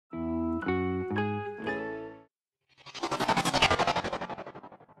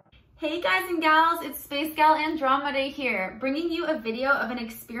Hey guys and gals, it's Space Gal Andromeda here, bringing you a video of an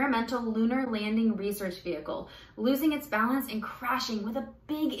experimental lunar landing research vehicle losing its balance and crashing with a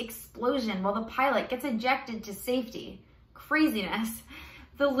big explosion while the pilot gets ejected to safety. Craziness.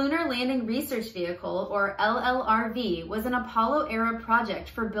 The Lunar Landing Research Vehicle, or LLRV, was an Apollo-era project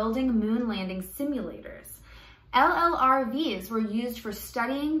for building moon landing simulators. LLRVs were used for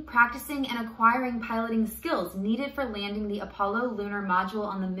studying, practicing, and acquiring piloting skills needed for landing the Apollo lunar module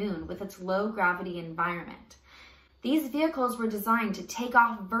on the moon with its low-gravity environment. These vehicles were designed to take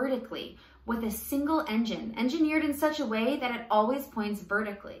off vertically with a single engine, engineered in such a way that it always points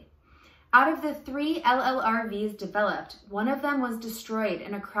vertically. Out of the 3 LLRVs developed, one of them was destroyed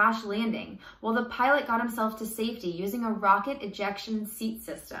in a crash landing, while the pilot got himself to safety using a rocket ejection seat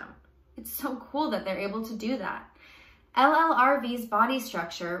system. It's so cool that they're able to do that. LLRV's body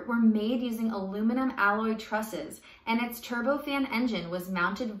structure were made using aluminum alloy trusses, and its turbofan engine was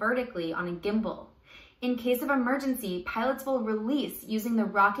mounted vertically on a gimbal. In case of emergency, pilots will release using the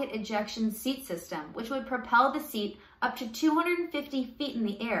rocket ejection seat system, which would propel the seat up to 250 feet in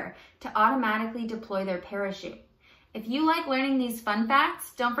the air to automatically deploy their parachute. If you like learning these fun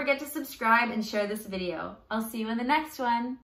facts, don't forget to subscribe and share this video. I'll see you in the next one.